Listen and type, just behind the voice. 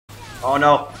Oh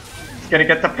no. He's gonna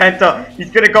get the Penta.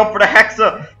 He's gonna go for the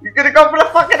Hexa. He's gonna go for the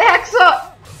fucking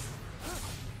Hexa.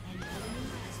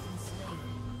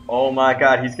 Oh my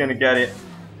god, he's gonna get it.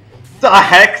 The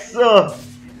Hexa.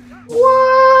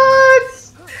 What?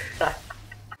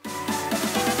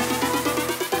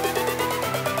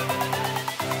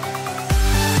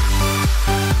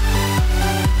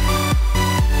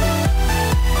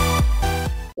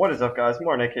 What is up, guys?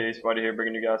 More AD Xspider here,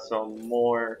 bringing you guys some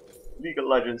more League of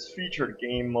Legends featured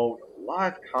game mode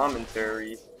live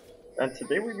commentary. And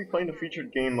today we'll be playing the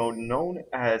featured game mode known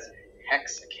as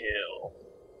Hexakill.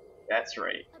 That's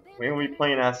right. We're going to be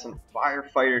playing as some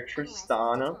Firefighter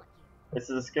Tristana. This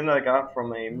is a skin that I got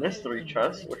from a mystery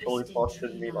chest, which only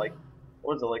costed me like,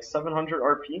 what was it, like 700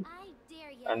 RP?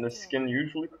 And this skin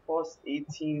usually costs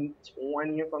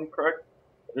 1820 if I'm correct.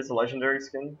 It is a legendary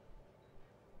skin.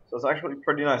 So it's actually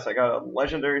pretty nice. I got a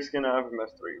legendary skin out of a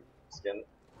mystery skin.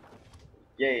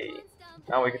 Yay.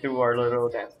 Now we can do our little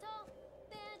dance.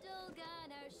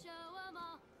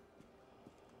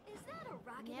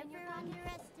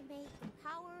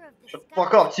 Shut the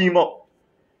fuck up, Timo!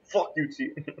 Fuck you,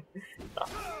 Timo. No,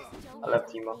 I love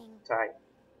Timo. Tight.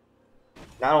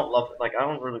 Now I don't love it. Like, I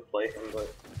don't really play him,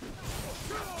 but...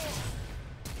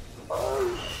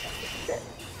 Oh, shit.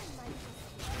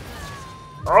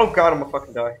 Oh god, I'm gonna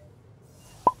fucking die.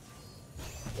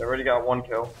 I already got one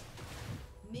kill.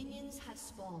 Minions have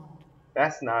spawned.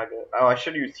 That's not good. Oh, I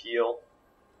should use heal.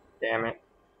 Damn it.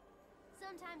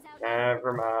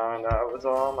 Never mind, that was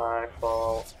all my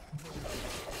fault.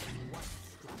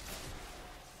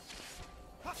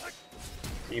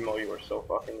 Timo, you were so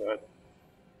fucking good.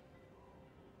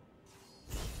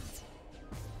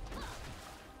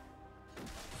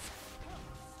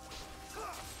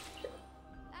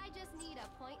 I just need a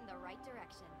point in the right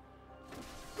direction.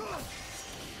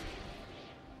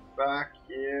 Back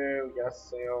you, yes,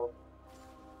 so.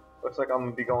 Looks like I'm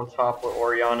gonna be going top with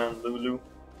Oriana and Lulu.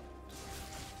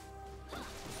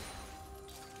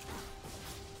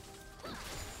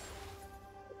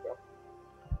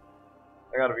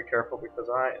 I gotta be careful because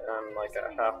I am like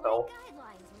at half health,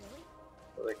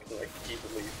 so they can like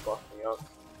easily fuck me up.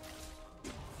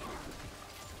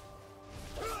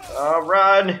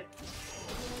 Run!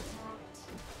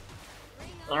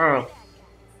 Oh,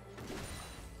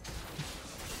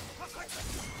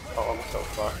 I'm so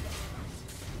fucked.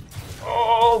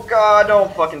 Oh god, no,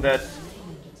 I'm fucking dead.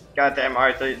 Goddamn,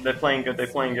 alright, they're playing good, they're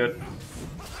playing good.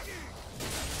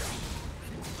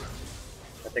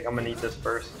 I think I'm gonna need this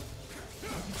first.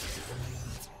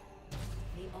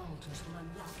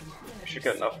 I should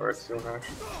get enough for it soon,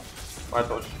 actually. Might as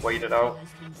well just wait it out.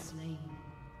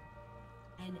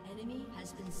 An enemy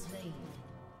has been slain.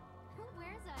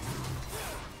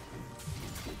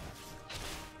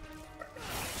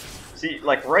 See,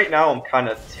 like right now I'm kind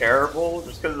of terrible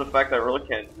just because of the fact that I really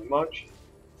can't do much.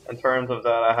 In terms of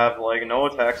that, I have like no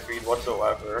attack speed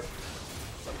whatsoever.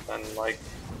 And like...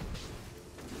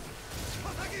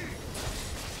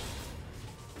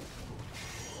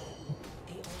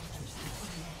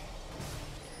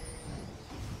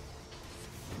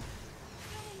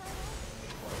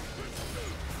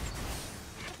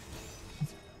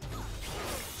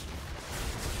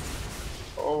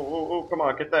 Oh, come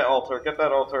on, get that altar, get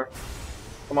that altar.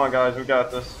 Come on guys, we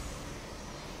got this.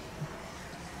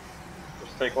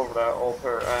 Just take over that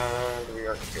altar and we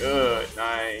are good,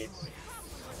 nice.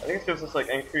 I think it gives us like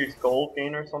increased gold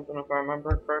gain or something if I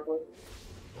remember correctly.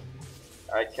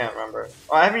 I can't remember.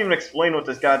 Oh, I haven't even explained what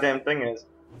this goddamn thing is.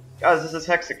 Guys, this is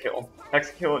Hexakill.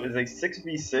 Hexakill is a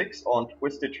 6v6 on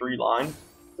Twisted Tree line.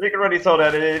 So you can already tell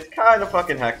that it is kind of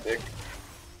fucking hectic.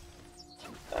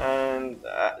 And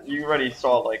you already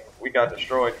saw, like, we got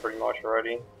destroyed pretty much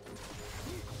already.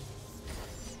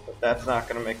 But that's not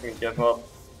gonna make me give up.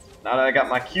 Now that I got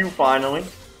my Q finally.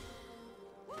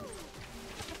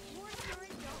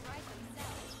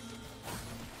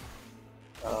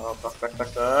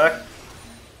 Back.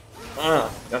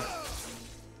 Yes.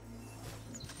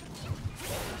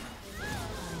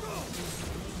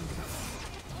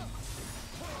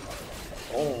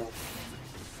 Oh.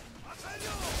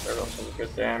 There goes some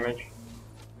good damage.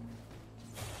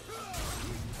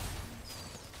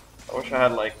 I wish I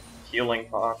had like healing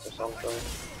pots or something.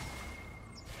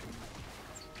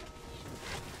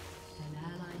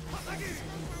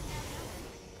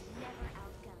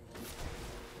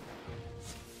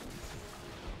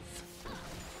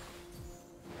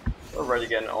 We're already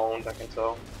getting owned, I can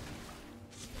tell.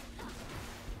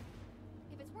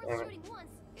 If it's worth shooting once,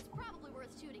 it's probably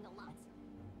worth shooting a lot.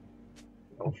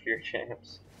 No fear,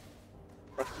 champs.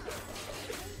 They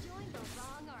joined the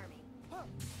wrong army.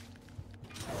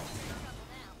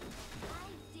 I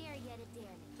dare yet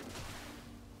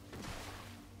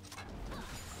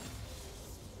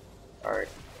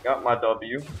Got my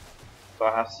W, so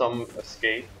I have some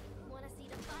escape, Wanna see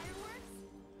the fireworks?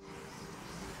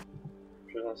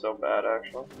 which isn't so bad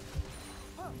actually.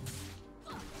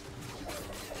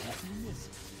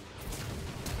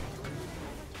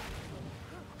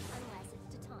 Unless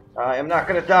it's to taunt. I am not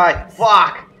gonna die.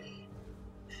 Fuck!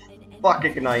 An enemy Fuck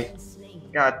has Ignite. been slain.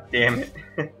 God damn it.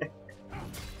 An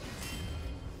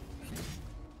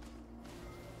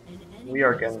enemy We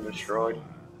are has getting been destroyed. slain.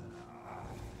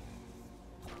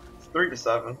 It's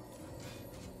 3-7.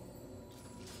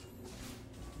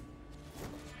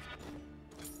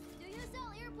 Do you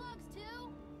sell earplugs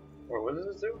too? Wait, what does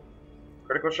this do?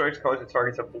 Critical strikes cause your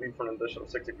targets to bleed for an additional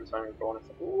 60% of your bonus.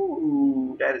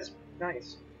 Ooh, that is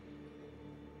nice.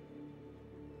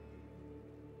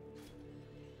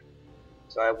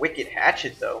 So I have Wicked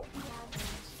Hatchet though.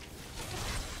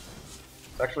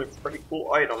 It's actually a pretty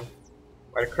cool item.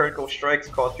 Why the critical strikes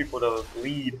cause people to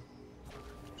bleed.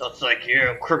 Just like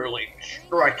you, critically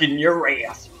striking your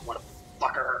ass,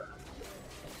 motherfucker.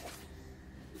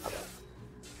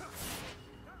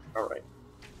 Alright.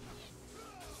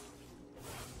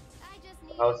 I just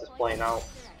need How's to this point playing in the out?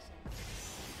 direction.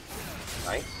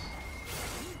 Nice.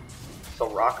 So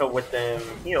Raka with them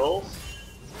heals.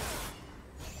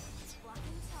 Blocking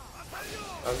tall.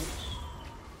 I'm going in.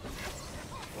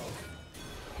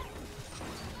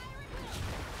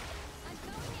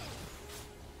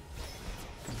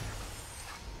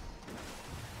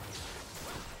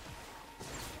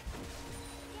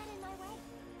 Get in my way.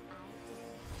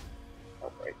 I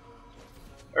Alright.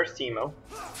 There's Teemo.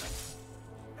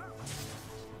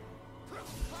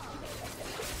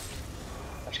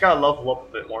 I just gotta level up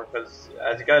a bit more because,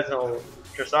 as you guys know,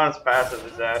 Tristana's passive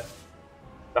is that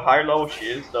the higher level she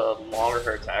is, the longer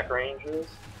her attack range is.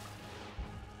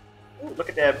 Ooh, look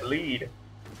at that bleed.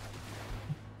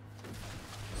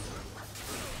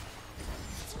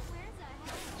 Where's that?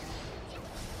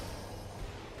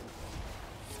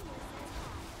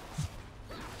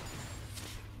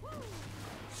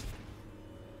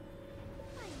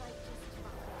 I might just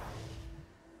drop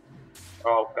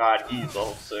Oh god, he's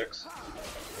level 6.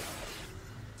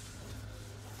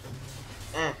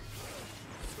 Mm.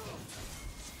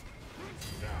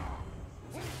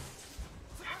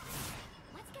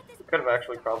 Let's get this. Could have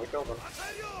actually probably killed him.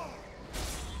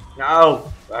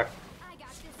 No! Back. I got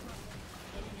this one.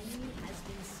 An enemy has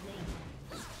been slain.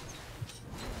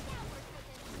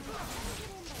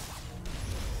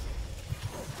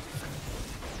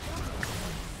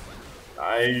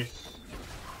 Nice.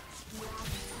 You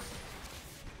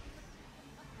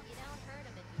don't hurt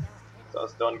him if you don't hit him.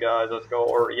 That's done, guys. Let's go.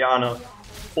 Oriana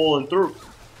pulling through.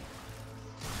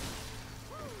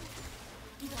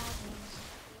 Leave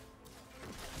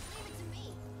it to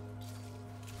me.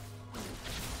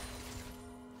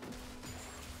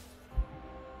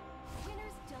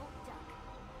 Winners don't duck.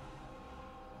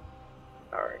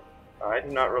 Alright. I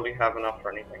do not really have enough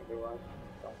for anything, do I?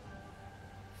 No.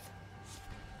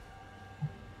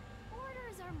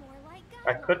 Orders are more like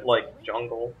I could, like,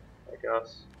 jungle, I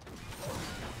guess.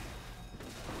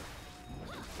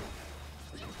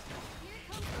 Here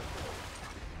comes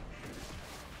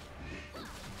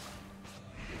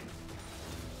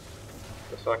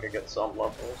Just so I could get some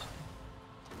levels.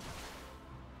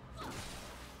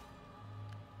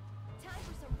 time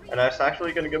for some And that's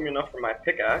actually going to give me enough for my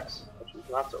pickaxe, which is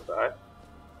not so bad.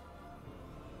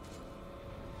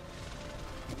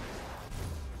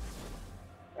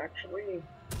 Actually,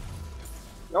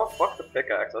 no, fuck the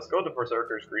pickaxe. Let's go to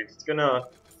Berserker's Greed. It's gonna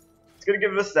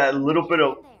give us that little bit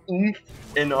of oomph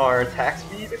in our attack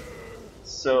speed.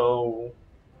 So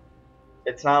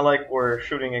it's not like we're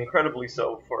shooting incredibly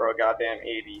so for a goddamn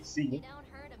You ADC. don't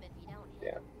hurt him if you don't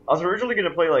hit Yeah, him. I was originally gonna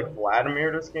play like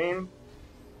Vladimir this game,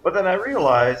 but then I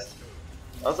realized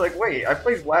I was like, wait, I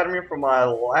played Vladimir for my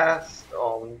last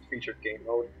featured game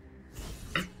mode,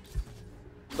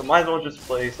 so might as well just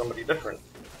play somebody different.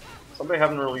 Somebody I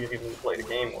haven't really even played a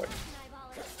game with. Can I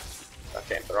ball it?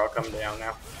 Okay, they're all coming down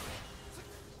now.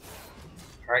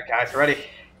 Alright guys, ready?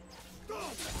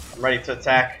 I'm ready to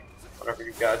attack, whatever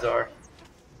you guys are.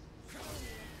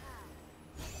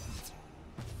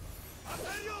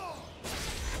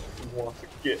 Who wants to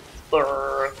get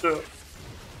started?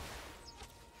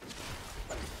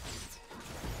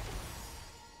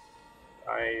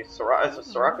 Is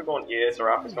Soraka going? Yeah,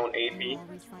 Soraka's going AP.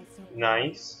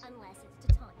 Nice. Unless it's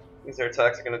to taunt you. These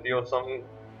attacks are going to deal some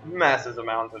massive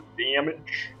amounts of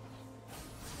damage.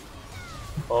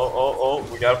 Oh,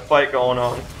 we got a fight going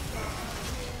on.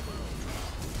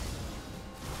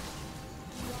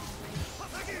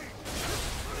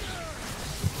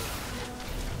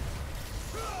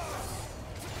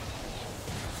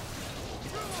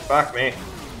 Fuck me.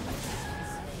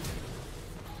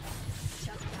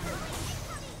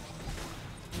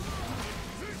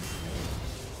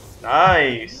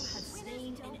 Nice.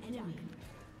 Slain an enemy.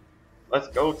 Let's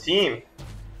go, team.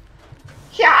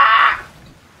 Yeah.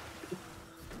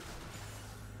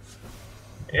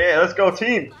 Yeah, let's go,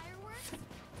 team. Fireworks?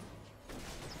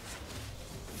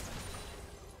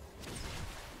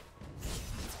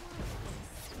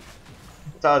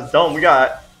 Sounds dumb. We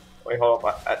got. Wait, hold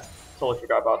up. I totally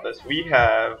forgot about this. We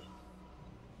have.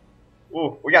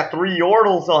 Ooh, we got 3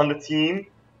 Yordles on the team.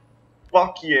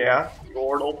 Fuck yeah.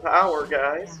 Yordle power,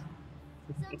 guys.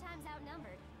 Sometimes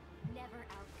outnumbered, never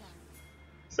outgunned.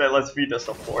 So let's feed the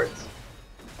supports.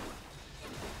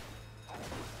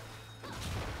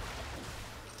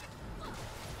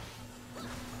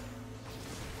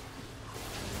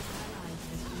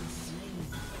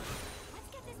 Let's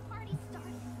get this party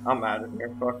started. I'm out of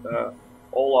here. Fuck that.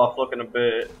 Olaf looking a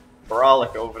bit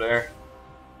brolic over there.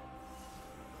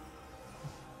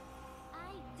 I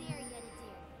dare you to dare.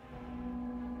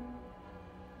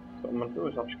 So what I'm gonna do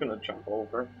is I'm just gonna jump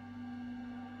over.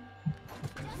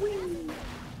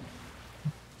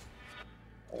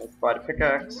 Let's buy the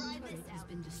pickaxe. Has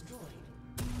been destroyed.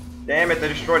 Damn it, they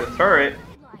destroyed the turret. An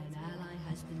ally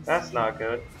has been That's slain. not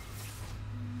good.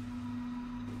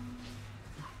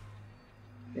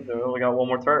 I think we only got 1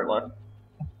 more turret left.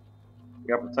 We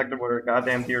got protected with our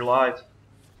goddamn dear lives.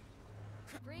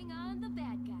 Bring on the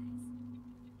bad guys.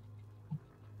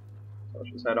 So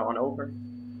let's just head on over.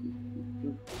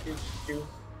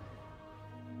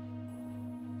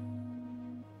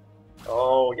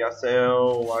 Oh,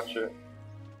 Yasiel, watch it.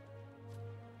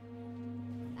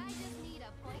 I just need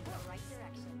a point in the right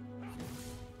direction.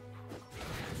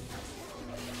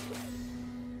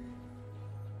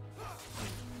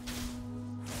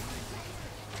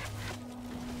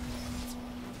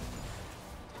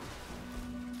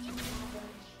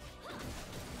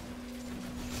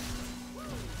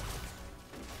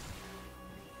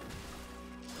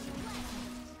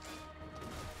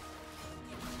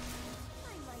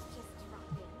 I might just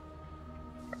drop in.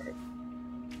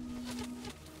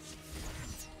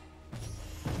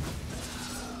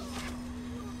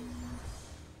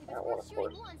 If I it's wanna worth shooting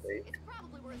force once, fate. it's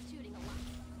probably worth shooting a lot.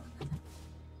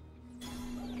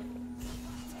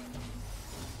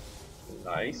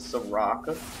 Nice,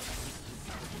 Soraka.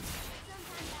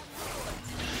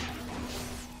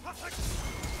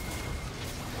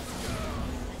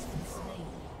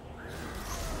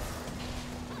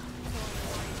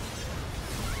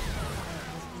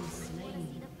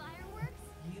 See the fireworks?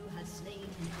 You have slain an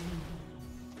enemy.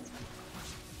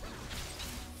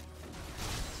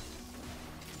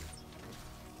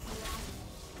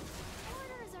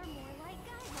 Orders are more like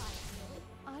guidelines.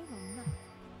 I will not.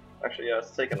 Actually, yeah,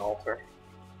 let's take an altar.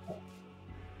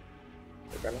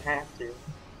 We're gonna have to.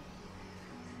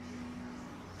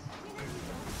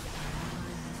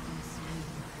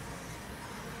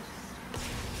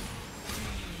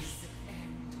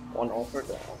 One altar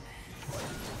down.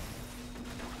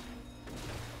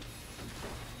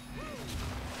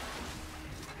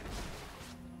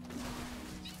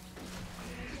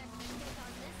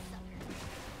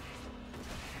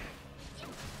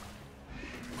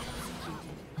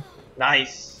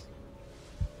 Nice.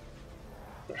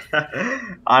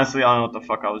 Honestly, I don't know what the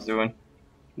fuck I was doing.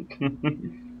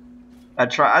 I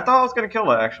thought I was gonna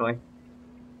kill it actually.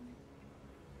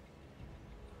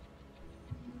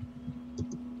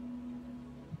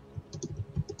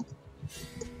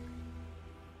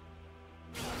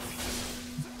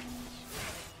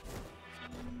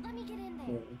 Let me get in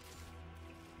there.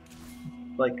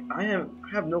 Like I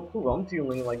have no clue. I'm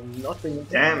dealing like nothing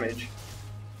damage.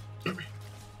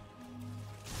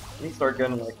 I need to start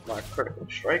getting like my critical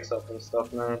strikes up and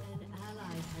stuff, man. An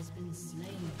ally has been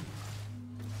slain.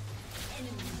 Enemy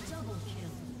double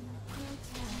kill.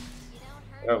 You don't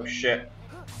hurt Oh me. shit.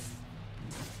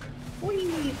 Whee! An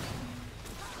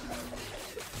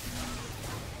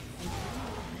enemy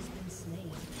has been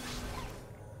slain.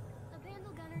 A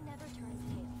vandal gunner never turns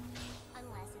tail.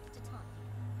 Unless it's to taunt.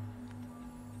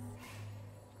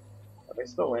 Are they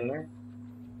still in there?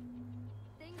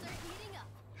 Things are heating up.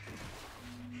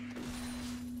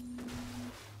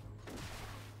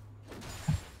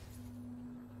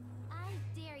 I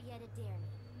dare you to dare me.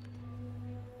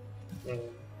 Mm.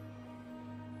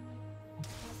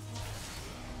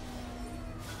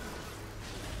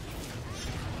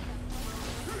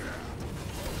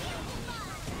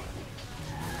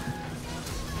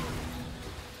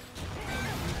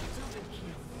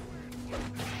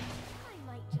 I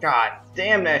might just God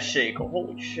damn that Shackle.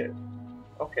 Holy shit.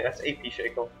 Okay, that's AP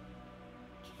Shackle.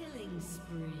 Killing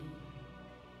spree.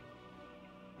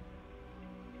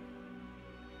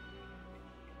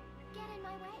 get in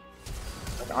my way.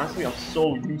 Like, honestly, I'm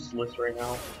so useless right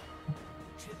now.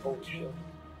 Triple Holy shit.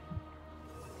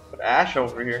 Put Ash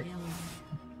over here.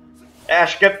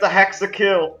 Ash, get the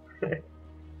Hexakill!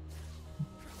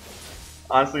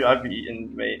 Honestly, I'd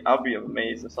be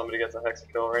amazed if somebody gets a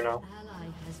Hexakill right now. Ally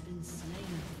has been slain.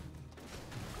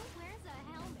 Where's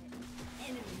a helmet?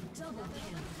 Enemy double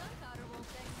kill. Gunpowder won't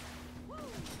fix. Woo!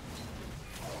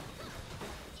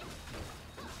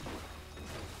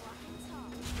 Walking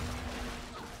tall.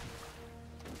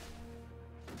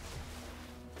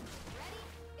 Ready?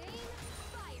 Aim.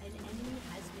 Fire. An enemy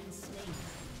has been slain.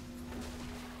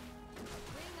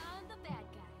 Bring on the bad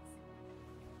guys.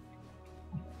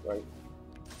 Right.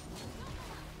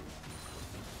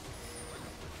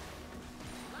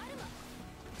 Light 'em up.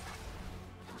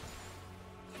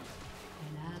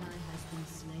 An ally has been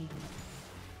slain.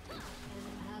 An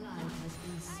ally has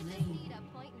been I just slain. need a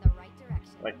point in the right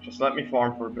direction. Like, just let me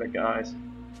farm for a bit, guys.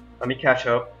 Let me catch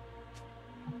up.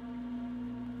 An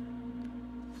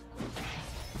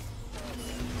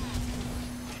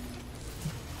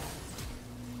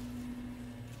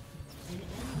enemy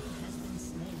has been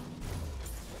slain.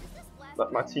 Is this last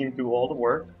Let my team do all the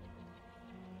work.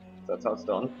 That's how it's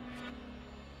done.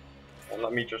 And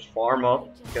let me just farm up,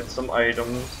 get some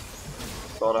items,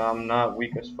 so that I'm not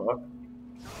weak as fuck. Has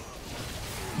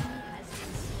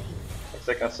been slain. Looks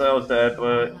like I said I was dead,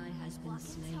 but Ally has been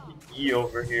slain. E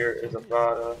over here is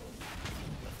about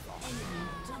Enemy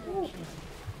double kill.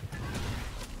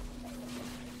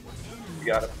 you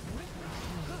got it.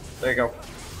 There you go.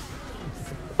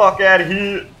 Fuck out of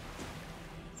here!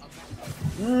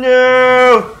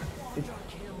 No!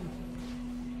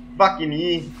 Fucking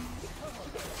E.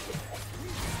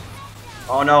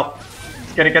 Oh no.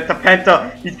 He's gonna get the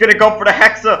Penta. He's gonna go for the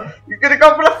Hexa. He's gonna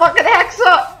go for the fucking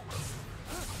Hexa!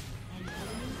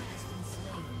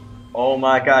 Oh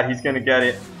my god, he's gonna get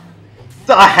it.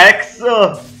 The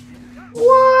Hexa!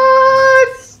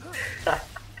 What?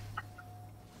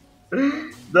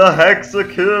 The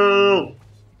Hexakill!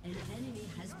 An enemy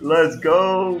has been Let's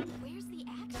go! Where's the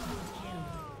action?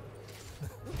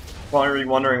 Probably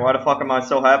wondering why the fuck am I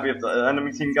so happy if the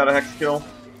enemy team got a Hexakill?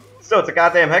 Still, it's a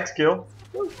goddamn Hexakill.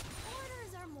 Orders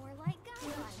are more like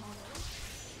guidelines.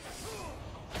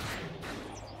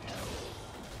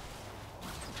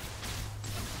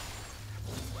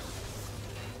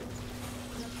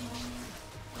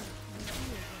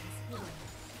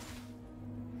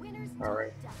 Winners don't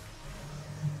Alright. die.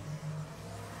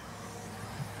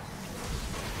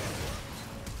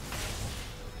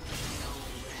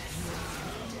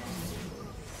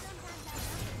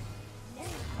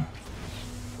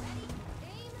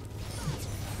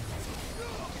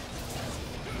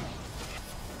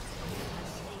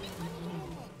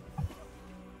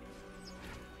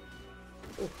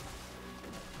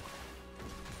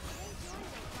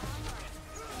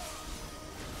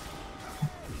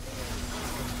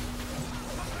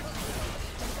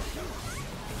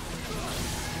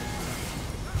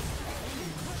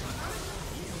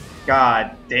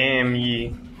 God damn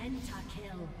ye.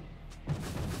 Pentakill.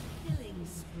 Killing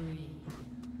spree.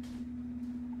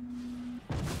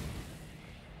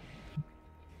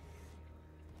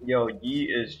 Yo, Yi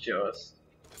is just...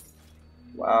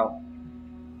 Wow.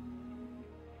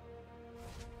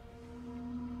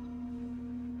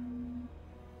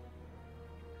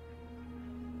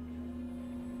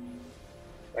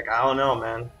 Like, I don't know,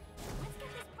 man. Let's get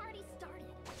this party started.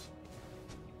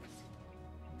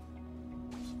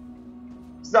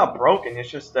 He's not broken, it's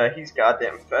just that he's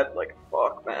goddamn fed like a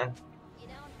fuck, man. You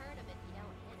don't hurt him if you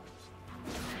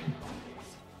don't hit him.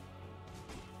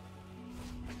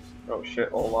 Oh shit,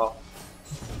 Olaf.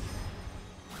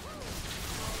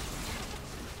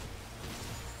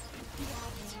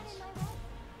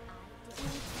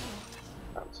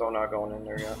 I'm so not going in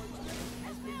there yet.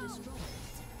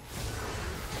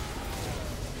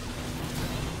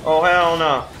 Oh hell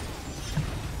no.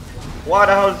 Why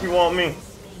the hell does he want me?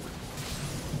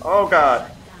 Oh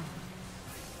god.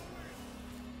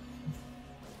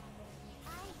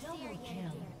 Double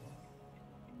kill.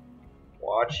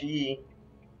 Watch E.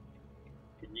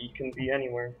 E can be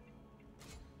anywhere.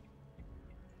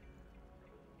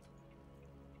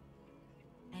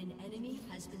 An enemy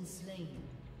has been slain.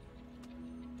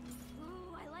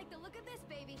 Ooh, I like the look of this,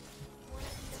 baby. Wanna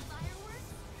see the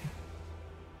fireworks?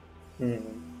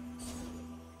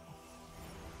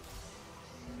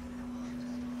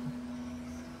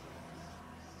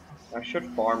 I should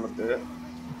farm a bit.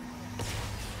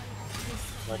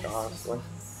 Like honestly.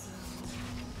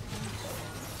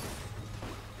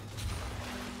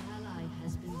 Ally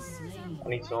has been slain. I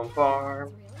need some farm.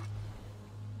 Really?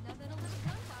 Nothing a little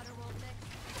gunpowder won't fix.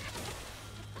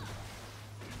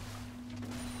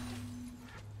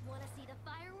 Wanna see the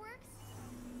fireworks?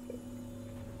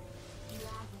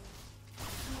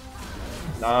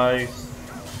 Nice.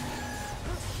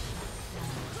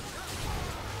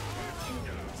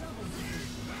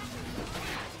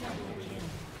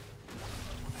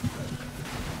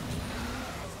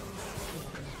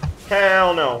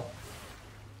 Hell no.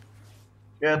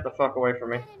 Get the fuck away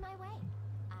from me. Get in my way.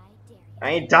 I dare you. I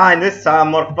ain't dying this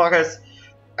time, motherfuckers.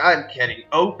 I'm getting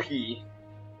OP.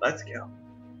 Let's go.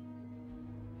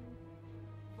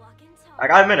 Walk and talk. I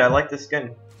gotta admit, I like this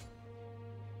skin.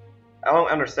 I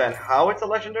don't understand how it's a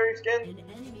legendary skin. An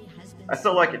enemy has been I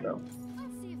still like it though.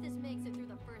 Let's see if this makes it through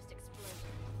the first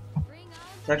explosion. Bring on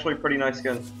It's actually a pretty nice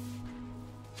skin. It's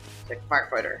like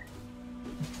Firefighter.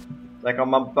 Like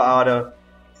I'm about to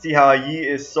see how Yi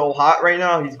is so hot right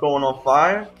now. He's going on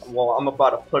fire. Well, I'm about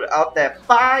to put out that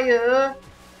fire.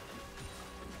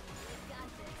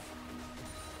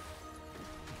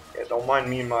 Yeah, don't mind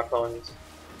me and my puns.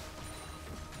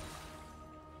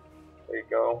 There you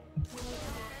go.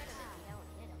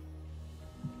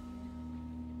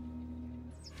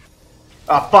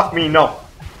 Ah, fuck me, no.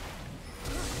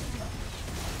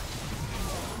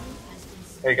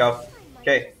 There you go.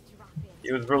 Okay.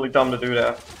 He was really dumb to do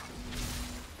that.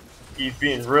 He's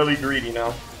being really greedy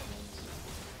now.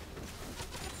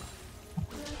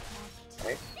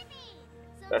 Nice.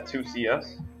 That 2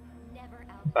 CS.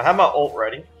 I have my ult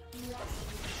ready.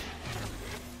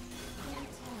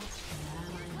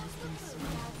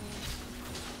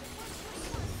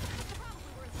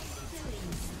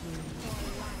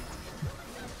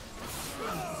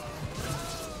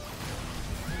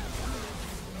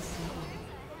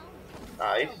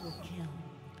 Nice.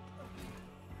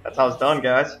 That's how it's done,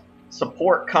 guys.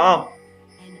 Support comp.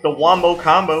 The Wombo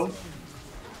combo.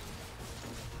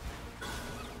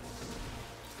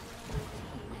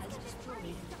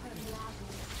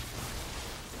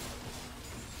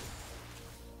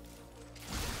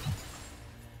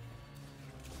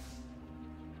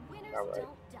 Alright.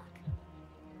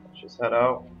 Let's just head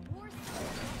out.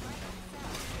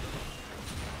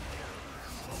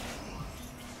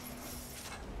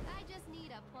 I just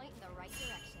need a point in the right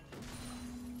direction.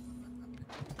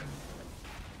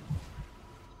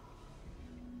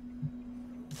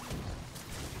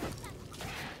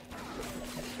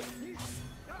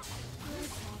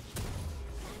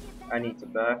 I need to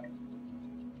back.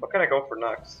 What can I go for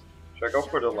next? Should I go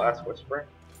for the last whisper?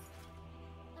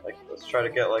 Like, let's try to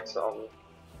get like some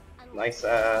nice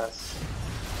ass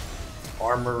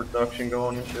armor reduction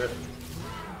going and shit.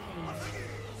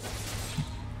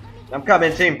 I'm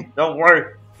coming, team. Don't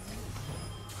worry.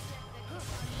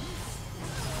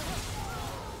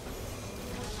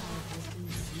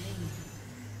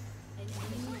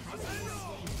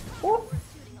 Woo.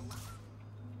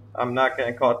 I'm not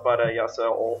getting caught by that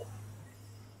Yasuo ult.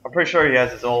 I'm pretty sure he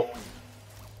has his ult.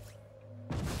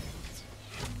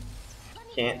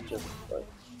 Can't just like.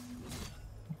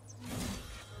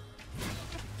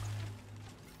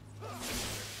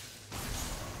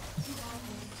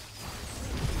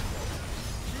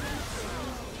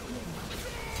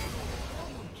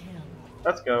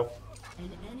 Let's go.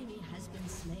 An enemy has been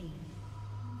slain.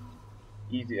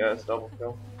 Easy ass double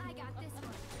kill. I got this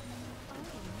one.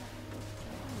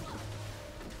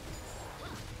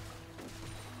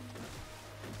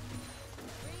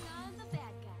 Bring on the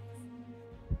bad guys.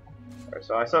 Alright,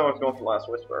 so I said I was going for last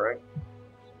whisper, right?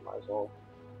 So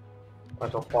might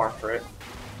as well farm for it.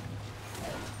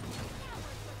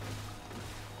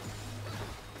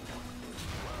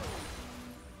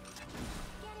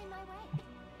 Get in my way.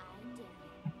 I dare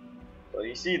you. So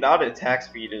you see now the attack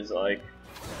speed is like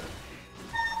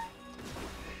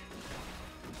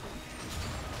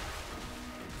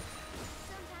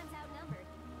Sometimes outnumbered.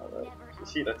 Never you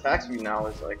see the attack speed now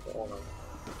is like going on.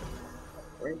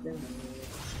 Right there. And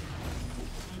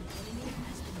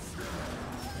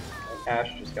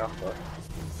Ash just got fucked. back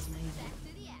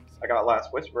to the action. I got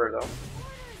last whisper though.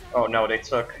 Oh no, they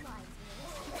took. I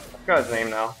forgot his name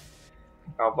now.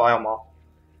 Oh, Biomall.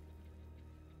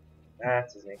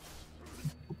 That's his name.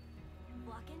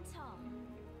 Walking tall.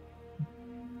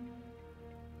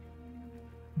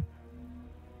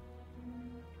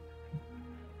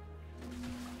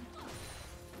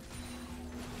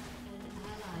 An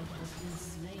ally has been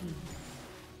slain.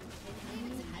 An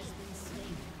enemy has been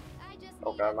slain. I just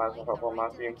Oh need god, a might as well point help in on the my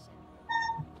right team. direction.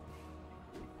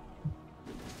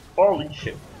 Holy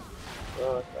shit.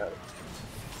 Fuck that.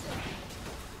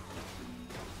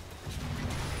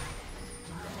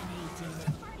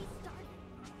 Party started.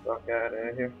 Fuck out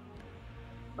of here.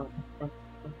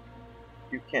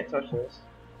 You can't touch this.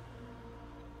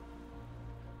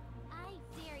 I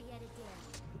dare you to dare.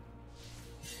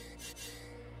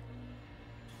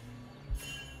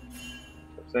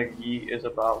 Looks like Yi is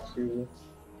about to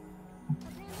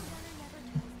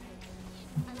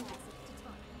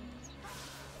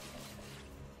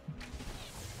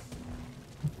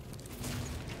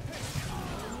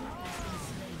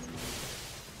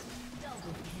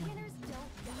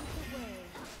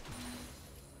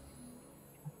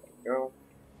Go.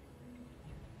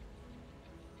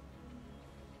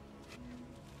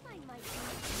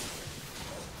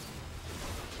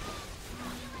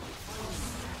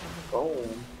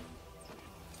 Boom.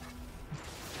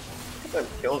 Look at that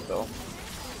kills though.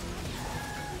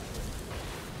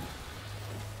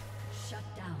 Shut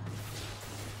down.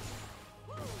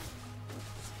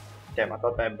 Damn, I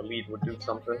thought that bleed would do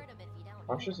something.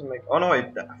 Why don't you just make? Oh no, I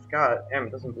forgot. Damn,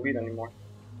 it doesn't bleed anymore.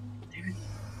 Damn it.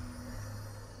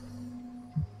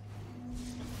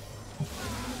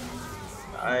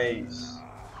 Nice.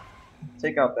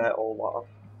 Take out that Olaf.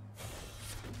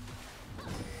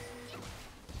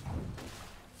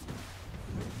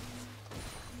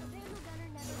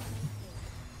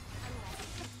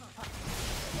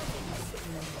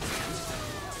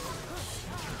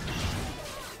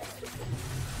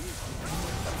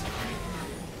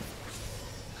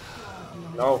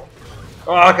 No.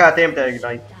 Oh god damn that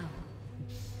ignite.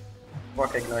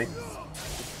 Fuck ignite.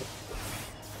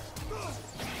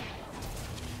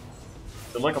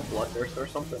 Is it like a bloodthirst or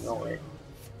something? No way.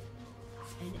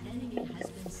 An enemy has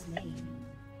been slain.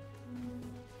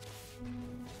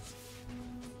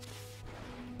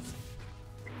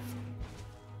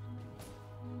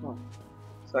 Huh.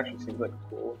 This actually seems like a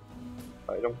cool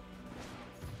item.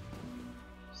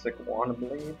 Sick-wanna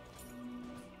blade.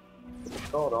 What's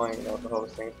it called? I don't even know what the hell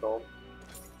this thing's called.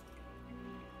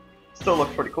 Still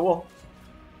looks pretty cool.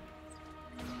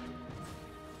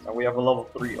 And we have a level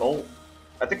 3 ult.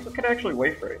 I think we could actually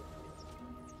wait for it.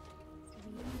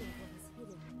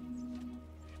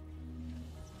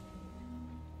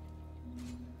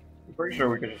 I'm pretty sure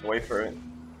we could just wait for it.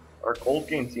 Our gold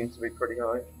gain seems to be pretty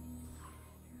high.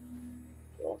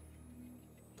 So,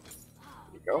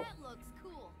 there you go.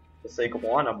 The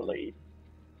Sick-wanna blade.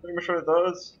 Pretty much what it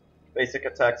does. Basic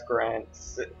attacks grant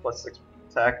plus 6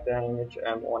 attack damage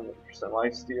and 1%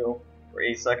 lifesteal for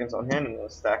 8 seconds on hit, and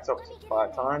it stacks up to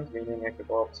 5 times, meaning it could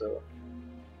go up to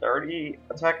 30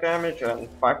 attack damage and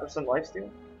 5% lifesteal.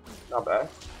 Not bad.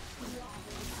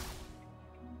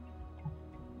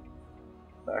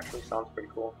 That actually sounds pretty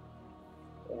cool.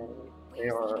 And they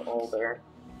are all there.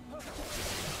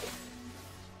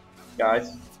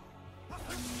 Guys.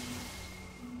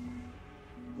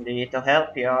 Need to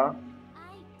help y'all.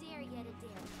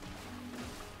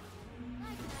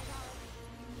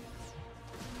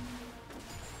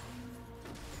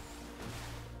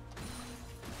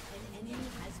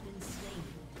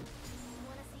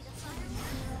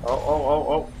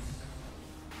 Oh.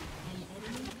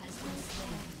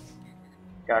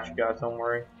 Got you guys, don't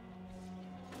worry.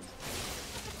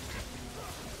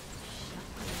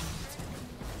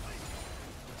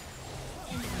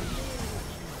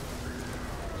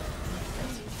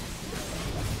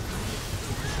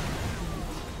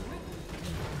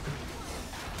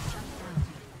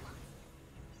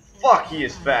 Fuck, he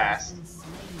is fast.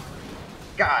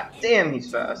 God damn,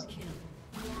 he's fast.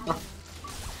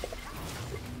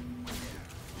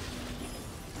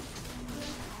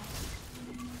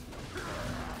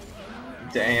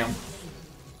 Damn.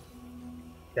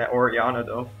 That Oriana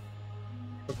though.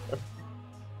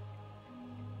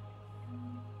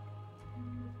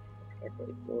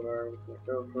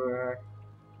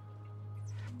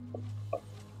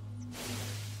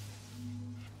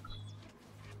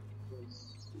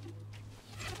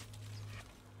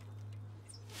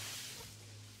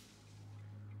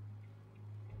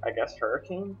 I guess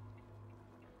Hurricane?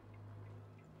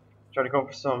 Try to go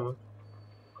for some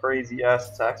crazy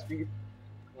ass attack speed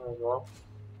as well.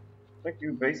 I think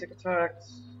do basic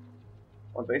attacks.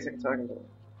 On basic attack,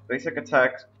 basic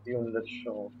attacks do an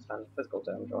additional 10 physical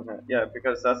damage on hit. Yeah,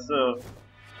 because that's the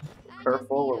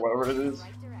curveball or whatever it is.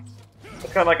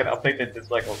 It's kind of like an update they did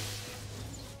like a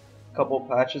couple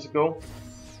patches ago.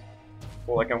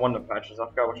 Well, like in one of the patches, I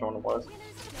forgot which one it was.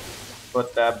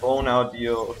 But that bow now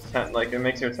deals 10, like it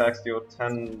makes your attacks deal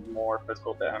 10 more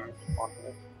physical damage on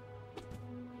it.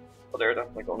 But they're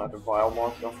definitely going after Vile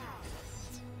more so.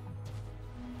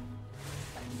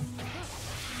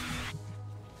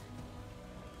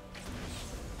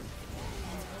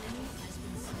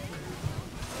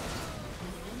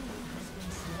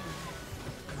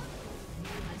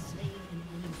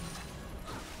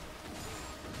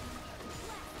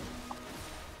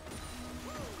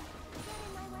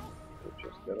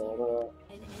 Get all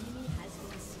that. An enemy has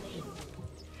been slain.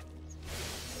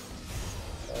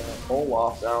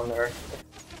 Olaf down there.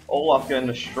 Olaf getting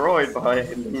destroyed by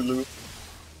Lulu.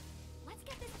 Let's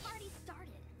get this party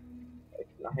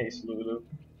started. Nice, Lulu.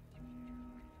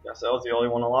 Guess I was the only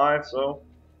one alive, so.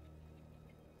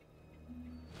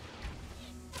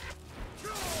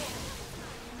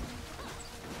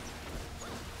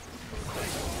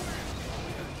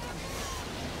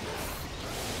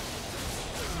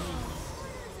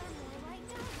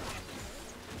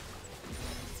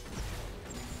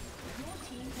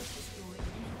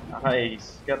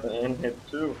 Nice, got the in hit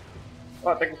too. Oh,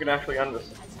 I think we can actually end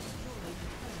this.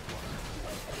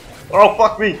 Oh,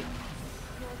 fuck me!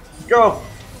 Go!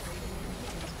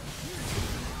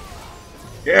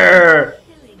 Yeah!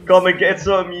 Come and get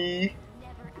some, ye!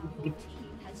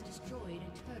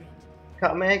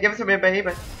 Come and give it to me,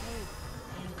 baby!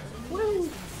 Woo!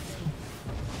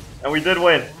 And we did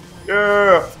win!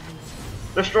 Yeah!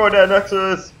 Destroy that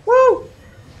Nexus! Woo!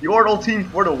 The Orbital team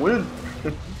for the win!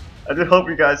 I did hope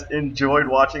you guys enjoyed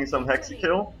watching some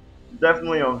Hexakill.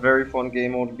 Definitely a very fun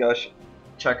game mode you guys should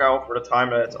check out for the time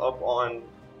that it's up on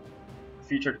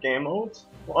featured game modes.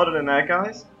 Well, other than that,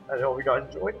 guys, I hope you guys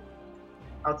enjoyed.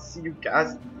 I'll see you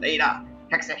guys later.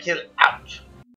 Hexakill out!